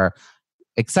people who are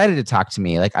excited to talk to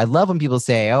me. Like I love when people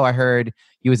say, oh, I heard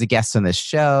you was a guest on this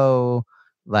show.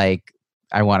 Like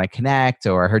I want to connect,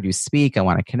 or I heard you speak. I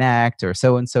want to connect, or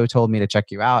so-and-so told me to check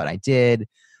you out. And I did.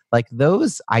 Like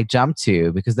those I jump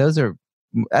to, because that's what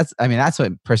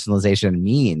personalization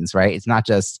means, right? It's not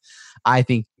just, I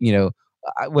think,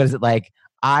 what is it like?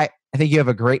 I think you have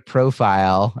a great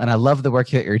profile and I love the work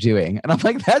that you're doing. And I'm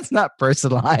like, that's not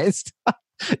personalized.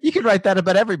 You can write that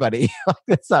about everybody.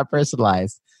 That's not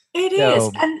personalized. It is.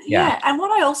 And yeah. And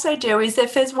what I also do is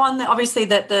if there's one that obviously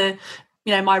that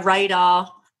my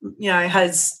radar,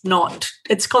 has not,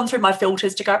 it's gone through my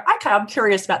filters to go, okay, I'm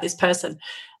curious about this person.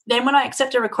 Then when I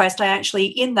accept a request, I actually,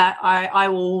 in that, I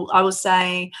will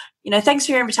say, thanks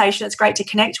for your invitation. It's great to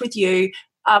connect with you.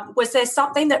 Was there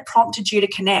something that prompted you to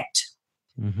connect?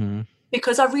 Mm-hmm.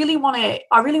 Because I really want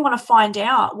to find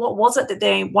out what was it that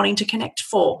they're wanting to connect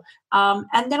for.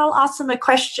 And then I'll ask them a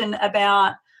question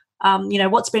about,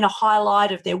 what's been a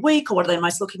highlight of their week, or what are they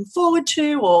most looking forward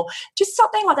to, or just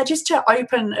something like that, just to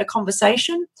open a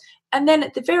conversation. And then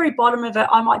at the very bottom of it,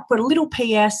 I might put a little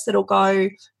PS that'll go,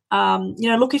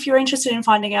 look, if you're interested in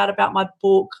finding out about my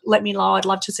book, let me know. I'd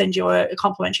love to send you a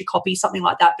complimentary copy, something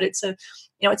like that. But it's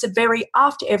a very,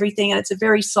 after everything, and it's a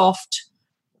very soft,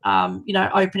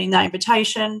 opening that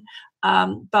invitation.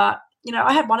 But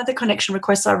I had one of the connection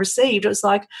requests I received. It was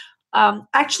like,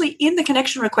 actually in the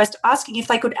connection request, asking if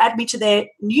they could add me to their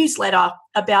newsletter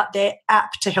about their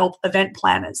app to help event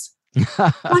planners.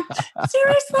 Like,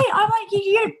 seriously, I'm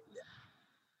like,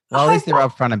 well, at least they were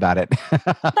upfront about it.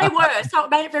 They were, so it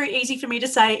made it very easy for me to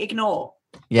say ignore.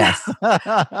 Yes.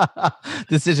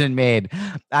 Decision made.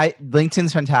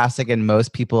 LinkedIn's fantastic, and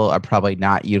most people are probably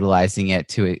not utilizing it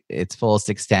to its fullest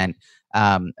extent.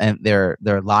 And there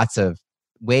are lots of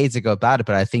ways to go about it,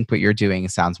 but I think what you're doing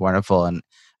sounds wonderful. And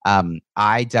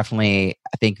I definitely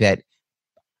think that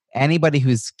anybody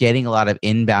who's getting a lot of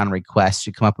inbound requests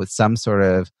should come up with some sort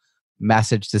of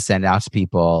message to send out to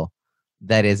people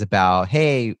that is about,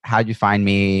 hey, how'd you find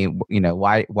me?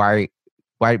 Why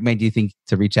made you think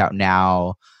to reach out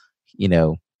now?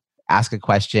 Ask a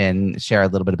question, share a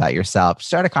little bit about yourself,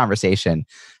 start a conversation.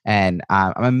 And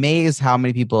I'm amazed how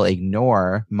many people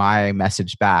ignore my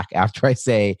message back after I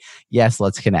say, yes,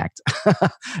 let's connect.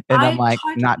 And I'm like,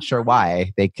 totally not sure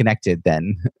why they connected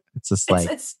then. It's just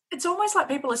it's almost like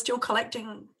people are still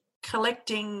collecting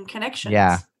connections.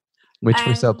 Yeah, which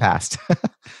we're so past.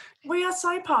 We are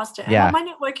so past it. Yeah. And my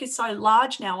network is so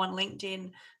large now on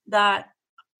LinkedIn that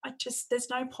there's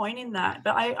no point in that.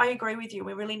 But I agree with you.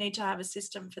 We really need to have a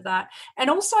system for that. And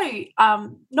also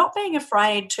not being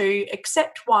afraid to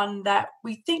accept one that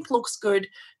we think looks good,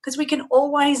 because we can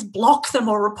always block them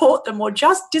or report them or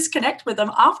just disconnect with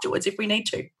them afterwards if we need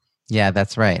to. Yeah,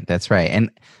 that's right.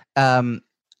 And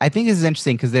I think this is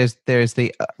interesting because there's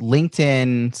the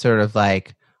LinkedIn sort of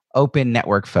like open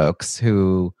network folks,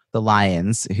 who the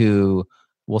lions, who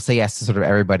will say yes to sort of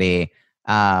everybody.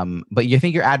 But you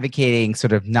think you're advocating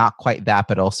sort of not quite that,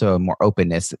 but also more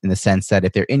openness, in the sense that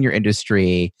if they're in your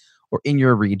industry or in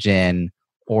your region,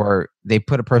 or they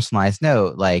put a personalized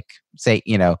note, like say,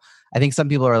 I think some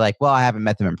people are like, well, I haven't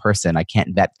met them in person, I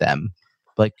can't vet them.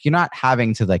 But like, you're not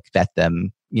having to like vet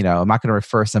them. I'm not going to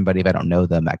refer somebody if I don't know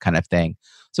them, that kind of thing.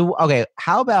 So, okay,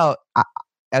 how about,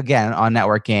 again, on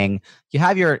networking, you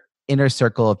have your inner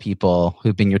circle of people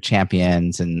who've been your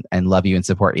champions and love you and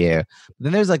support you. But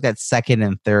then there's like that second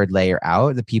and third layer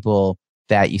out, the people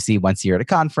that you see once a year at a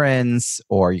conference,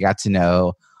 or you got to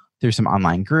know through some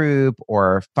online group,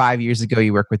 or 5 years ago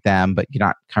you worked with them, but you're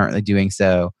not currently doing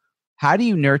so. How do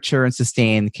you nurture and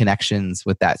sustain connections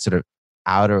with that sort of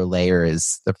outer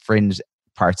layers, the fringe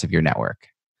parts of your network?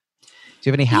 Do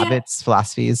you have any habits,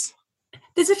 philosophies?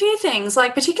 There's a few things,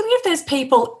 like particularly if there's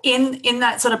people in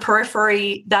that sort of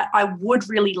periphery that I would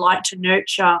really like to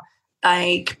nurture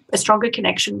a stronger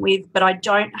connection with, but I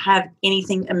don't have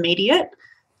anything immediate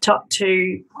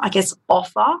to I guess,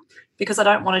 offer, because I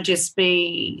don't want to just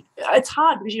be – it's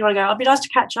hard because you want to go, it'd be nice to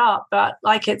catch up, but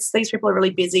like these people are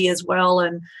really busy as well,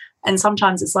 and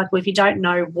sometimes it's like, well, if you don't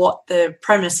know what the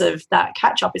premise of that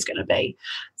catch-up is going to be.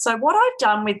 So what I've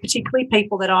done with particularly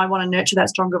people that I want to nurture that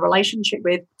stronger relationship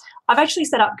with, I've actually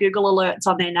set up Google alerts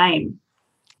on their name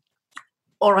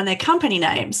or on their company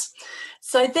names.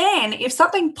 So then if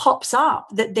something pops up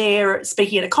that they're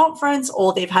speaking at a conference,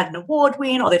 or they've had an award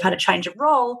win, or they've had a change of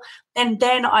role, and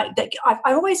then I'm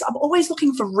always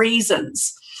looking for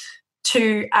reasons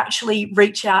to actually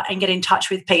reach out and get in touch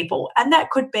with people. And that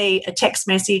could be a text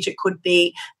message, it could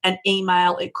be an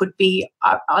email, it could be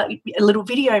a little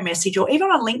video message, or even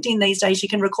on LinkedIn these days you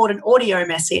can record an audio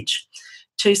message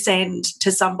to send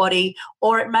to somebody.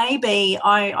 Or it may be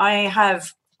I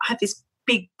have this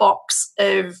big box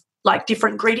of like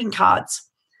different greeting cards,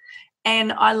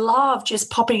 and I love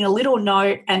just popping a little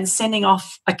note and sending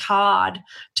off a card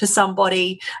to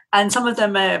somebody. And some of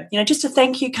them are, just a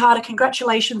thank you card, a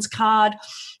congratulations card.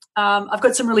 I've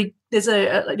got some really, it's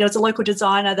a local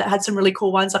designer that had some really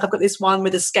cool ones. Like I've got this one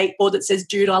with a skateboard that says,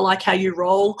 dude, I like how you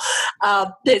roll.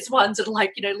 There's ones that are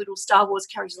like, little Star Wars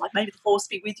characters, like maybe the Force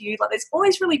be with you. Like there's all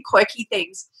these really quirky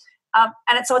things.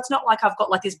 So it's not like I've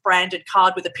got like this branded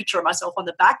card with a picture of myself on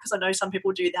the back, because I know some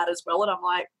people do that as well. And I'm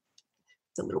like,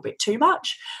 a little bit too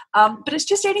much. But it's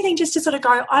just anything just to sort of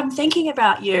go, I'm thinking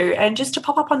about you, and just to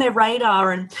pop up on their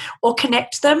radar or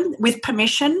connect them with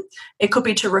permission. It could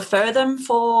be to refer them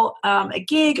for a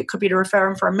gig. It could be to refer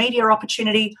them for a media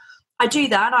opportunity. I do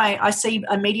that. I see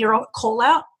a media call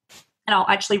out, and I'll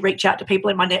actually reach out to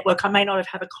people in my network. I may not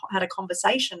have had a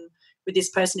conversation with this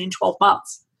person in 12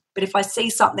 months. But if I see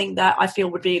something that I feel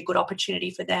would be a good opportunity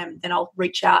for them, then I'll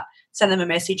reach out, send them a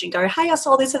message and go, hey, I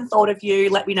saw this and thought of you.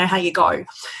 Let me know how you go.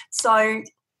 So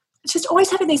it's just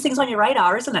always having these things on your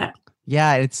radar, isn't it?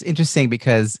 Yeah, it's interesting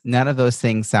because none of those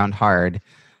things sound hard.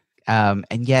 And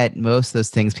yet most of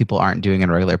those things people aren't doing on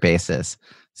a regular basis.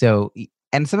 So,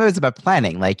 and some of it's about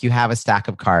planning. Like you have a stack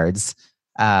of cards.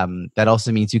 That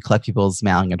also means you collect people's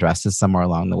mailing addresses somewhere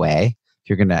along the way.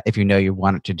 If you know you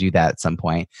want to do that at some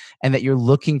point, and that you're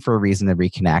looking for a reason to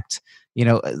reconnect,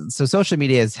 so social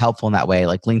media is helpful in that way.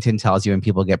 Like LinkedIn tells you when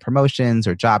people get promotions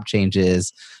or job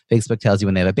changes. Facebook tells you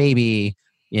when they have a baby,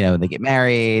 they get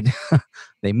married,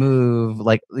 they move,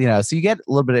 so you get a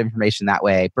little bit of information that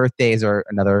way. Birthdays are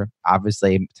another,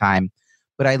 obviously, time.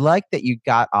 But I like that you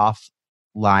got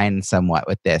offline somewhat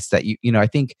with this, that I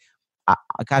think,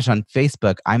 gosh, on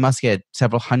Facebook, I must get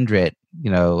several hundred,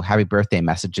 happy birthday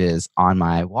messages on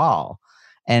my wall.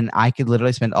 And I could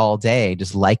literally spend all day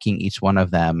just liking each one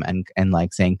of them and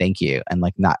like saying thank you and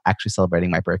like not actually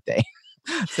celebrating my birthday.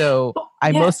 So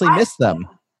I mostly miss them.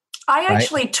 I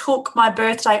actually took my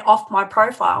birthday off my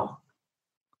profile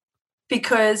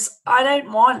because I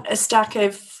don't want a stack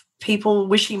of people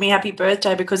wishing me happy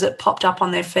birthday because it popped up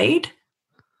on their feed.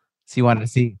 So you wanted to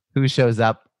see who shows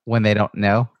up when they don't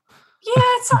know? Yeah,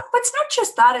 it's not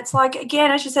just that. It's like,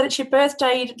 again, as you said, it's your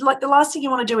birthday. Like the last thing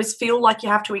you want to do is feel like you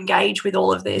have to engage with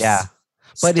all of this. Yeah.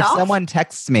 But if someone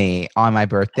texts me on my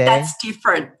birthday, that's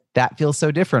different. That feels so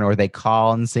different. Or they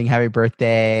call and sing happy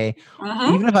birthday.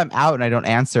 Mm-hmm. Even if I'm out and I don't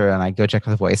answer and I go check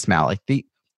the voicemail,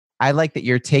 I like that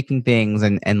you're taking things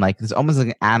and like there's almost like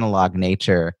an analog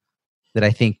nature that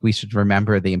I think we should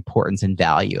remember the importance and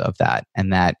value of that,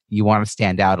 and that you want to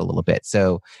stand out a little bit.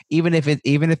 So even if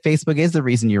Facebook is the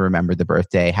reason you remember the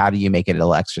birthday, how do you make it a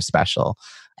little extra special?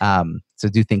 So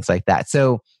do things like that.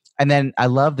 So, and then I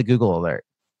love the Google alert.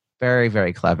 Very,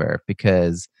 very clever,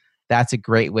 because that's a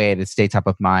great way to stay top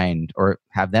of mind, or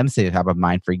have them stay top of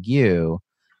mind for you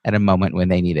at a moment when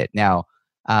they need it. Now,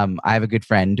 I have a good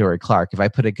friend, Dory Clark. If I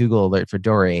put a Google alert for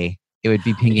Dory, it would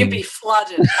be pinging. You'd be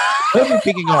flooded. It would be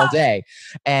pinging all day.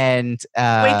 And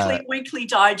weekly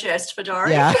digest for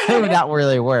Dory. Yeah, it would not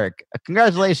really work.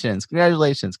 Congratulations.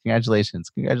 But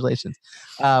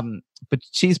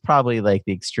she's probably like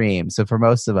the extreme. So for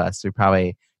most of us, we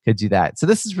probably could do that. So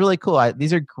this is really cool.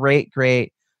 These are great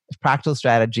practical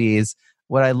strategies.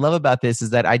 What I love about this is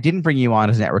that I didn't bring you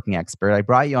on as a networking expert. I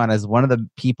brought you on as one of the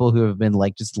people who have been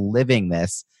like just living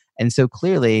this. And so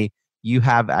clearly you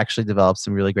have actually developed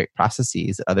some really great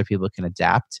processes that other people can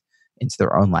adapt into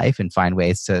their own life and find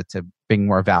ways to bring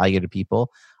more value to people.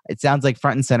 It sounds like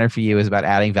front and center for you is about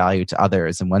adding value to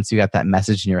others. And once you got that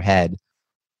message in your head,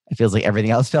 it feels like everything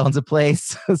else fell into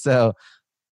place. So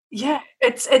yeah,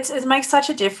 it makes such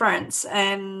a difference.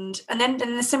 And then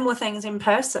the similar things in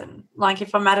person. Like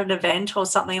if I'm at an event or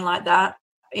something like that,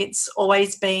 it's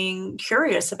always being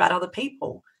curious about other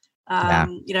people.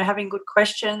 Having good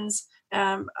questions.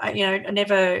 I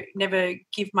never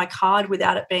give my card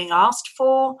without it being asked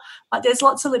for. Like there's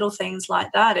lots of little things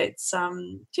like that. It's I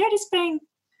think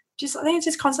it's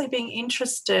just constantly being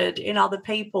interested in other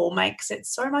people makes it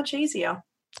so much easier.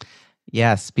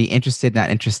 Yes, be interested, not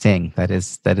interesting. That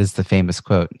is the famous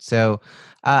quote. So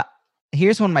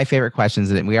here's one of my favorite questions,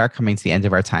 and we are coming to the end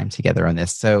of our time together on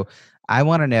this. So I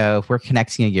want to know, if we're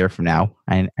connecting a year from now,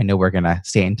 I know we're going to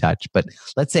stay in touch, but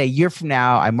let's say a year from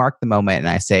now, I mark the moment and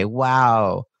I say,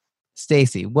 wow,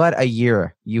 Stacey, what a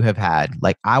year you have had.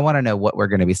 Like, I want to know what we're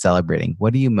going to be celebrating.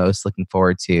 What are you most looking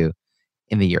forward to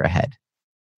in the year ahead?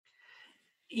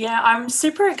 Yeah, I'm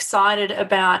super excited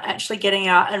about actually getting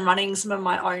out and running some of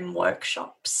my own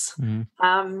workshops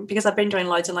because I've been doing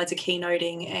loads and loads of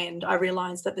keynoting, and I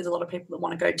realised that there's a lot of people that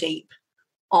want to go deep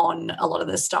on a lot of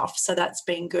this stuff. So that's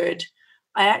been good.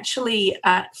 I actually,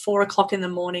 at 4:00 in the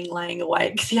morning, laying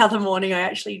awake the other morning, I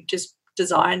actually just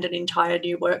designed an entire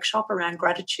new workshop around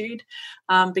gratitude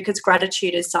because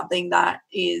gratitude is something that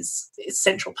is a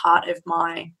central part of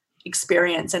my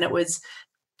experience. And it was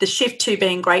the shift to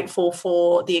being grateful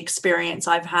for the experience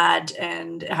I've had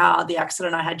and how the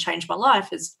accident I had changed my life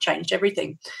has changed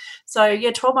everything. So,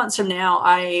 12 months from now,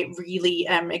 I really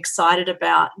am excited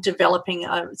about developing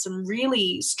some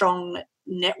really strong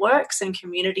networks and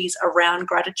communities around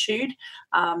gratitude,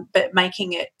 but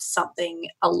making it something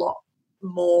a lot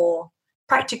more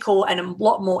practical and a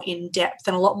lot more in depth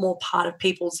and a lot more part of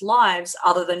people's lives,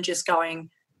 other than just going,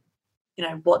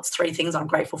 what's 3 things I'm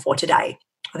grateful for today.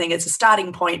 I think it's a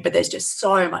starting point, but there's just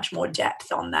so much more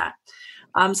depth on that.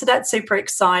 So that's super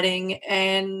exciting.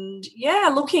 And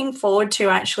looking forward to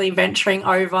actually venturing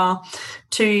over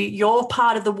to your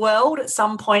part of the world at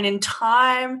some point in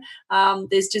time.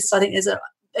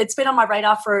 It's been on my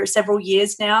radar for several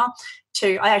years now.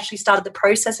 I actually started the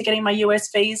process of getting my US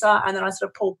visa, and then I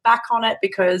sort of pulled back on it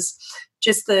because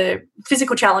just the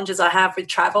physical challenges I have with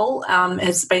travel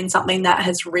has been something that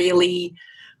has really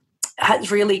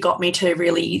got me to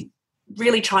really,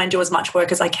 really try and do as much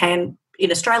work as I can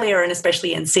in Australia and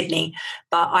especially in Sydney.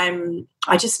 But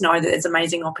I just know that there's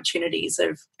amazing opportunities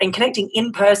and connecting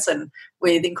in person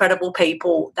with incredible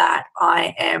people that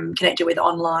I am connected with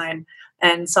online.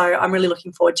 And so I'm really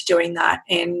looking forward to doing that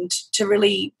and to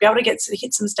really be able to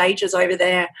hit some stages over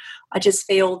there. I just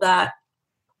feel that,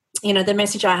 the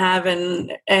message I have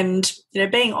and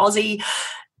being Aussie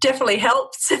definitely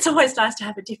helps. It's always nice to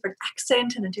have a different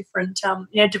accent and a different,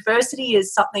 diversity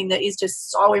is something that is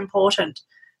just so important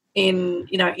in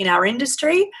our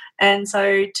industry. And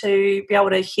so to be able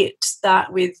to hit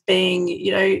that with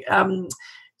being,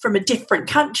 from a different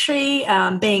country,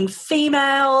 being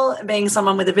female, being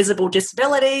someone with a visible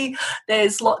disability,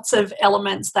 there's lots of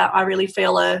elements that I really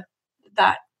feel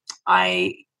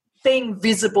being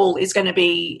visible is going to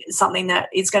be something that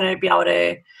is going to be able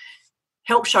to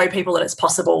help show people that it's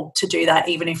possible to do that,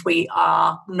 even if we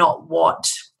are not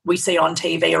what we see on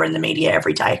TV or in the media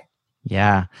every day.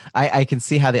 Yeah, I can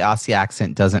see how the Aussie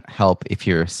accent doesn't help if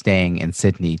you're staying in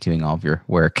Sydney doing all of your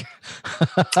work.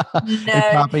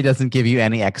 It probably doesn't give you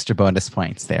any extra bonus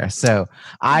points there. So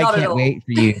I can't wait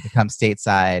for you to come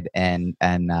stateside and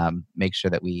make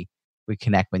sure that we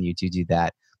connect when you do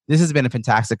that. This has been a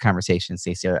fantastic conversation,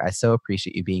 Stacey. I so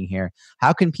appreciate you being here.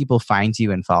 How can people find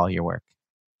you and follow your work?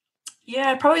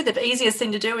 Yeah, probably the easiest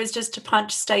thing to do is just to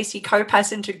punch Stacey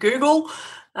Copas into Google.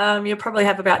 You'll probably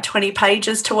have about 20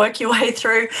 pages to work your way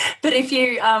through. But if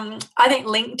you, I think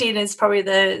LinkedIn is probably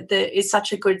is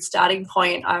such a good starting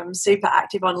point. I'm super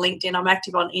active on LinkedIn. I'm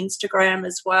active on Instagram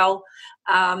as well.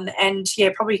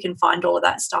 Probably you can find all of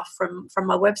that stuff from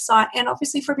my website and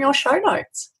obviously from your show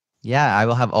notes. Yeah, I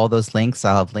will have all those links.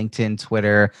 I'll have LinkedIn,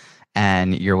 Twitter,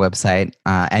 and your website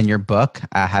and your book,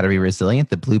 How to Be Resilient,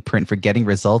 the blueprint for getting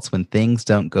results when things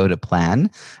don't go to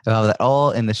plan. I'll have that all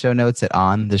in the show notes at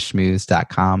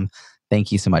ontheschmooze.com.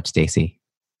 Thank you so much, Stacey.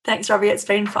 Thanks, Robbie. It's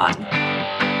been fun.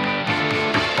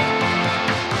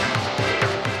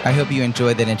 I hope you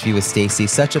enjoyed that interview with Stacey.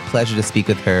 Such a pleasure to speak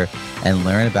with her and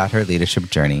learn about her leadership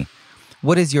journey.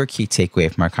 What is your key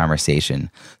takeaway from our conversation?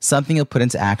 Something you'll put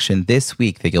into action this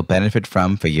week that you'll benefit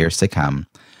from for years to come.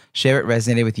 Share what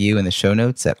resonated with you in the show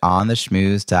notes at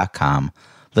ontheschmooze.com.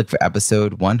 Look for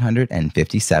episode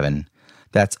 157.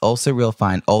 That's also where you'll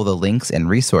find all the links and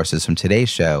resources from today's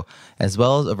show, as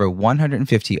well as over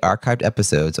 150 archived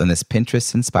episodes on this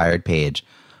Pinterest-inspired page.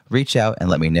 Reach out and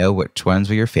let me know which ones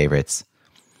were your favorites.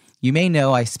 You may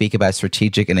know I speak about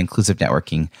strategic and inclusive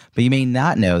networking, but you may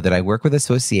not know that I work with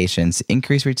associations to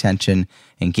increase retention,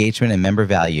 engagement, and member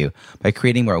value by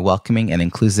creating more welcoming and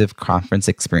inclusive conference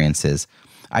experiences.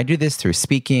 I do this through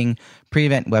speaking,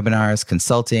 pre-event webinars,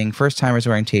 consulting, first-timers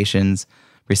orientations,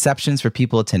 receptions for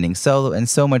people attending solo, and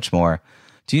so much more.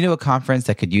 Do you know a conference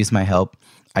that could use my help?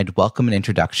 I'd welcome an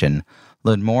introduction.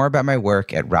 Learn more about my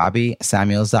work at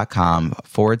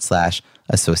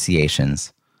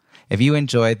robbiesamuels.com/associations. If you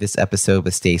enjoyed this episode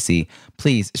with Stacey,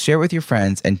 please share it with your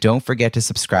friends and don't forget to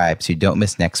subscribe so you don't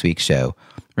miss next week's show.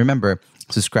 Remember,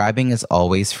 subscribing is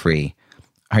always free.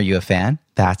 Are you a fan?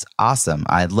 That's awesome.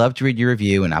 I'd love to read your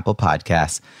review in Apple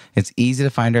Podcasts. It's easy to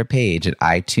find our page at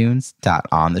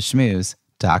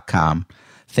itunes.ontheschmooze.com.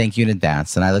 Thank you in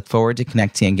advance, and I look forward to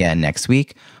connecting again next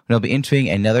week when I'll be interviewing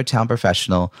another talent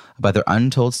professional about their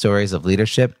untold stories of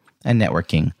leadership and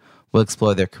networking. We'll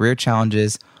explore their career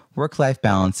challenges, work-life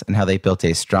balance, and how they built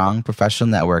a strong professional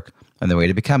network on their way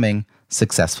to becoming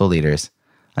successful leaders.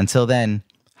 Until then,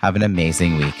 have an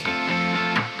amazing week.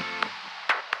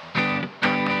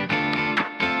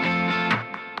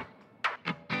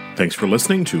 Thanks for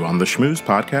listening to On the Schmooze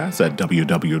podcast at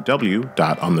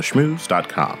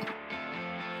www.ontheschmooze.com.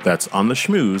 That's On the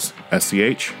Schmooze,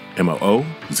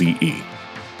 SCHMOOZE.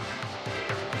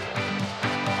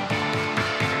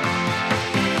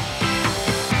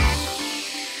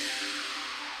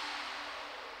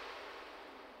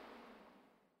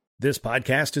 This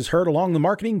podcast is heard along the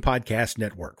Marketing Podcast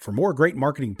Network. For more great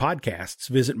marketing podcasts,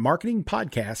 visit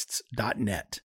marketingpodcasts.net.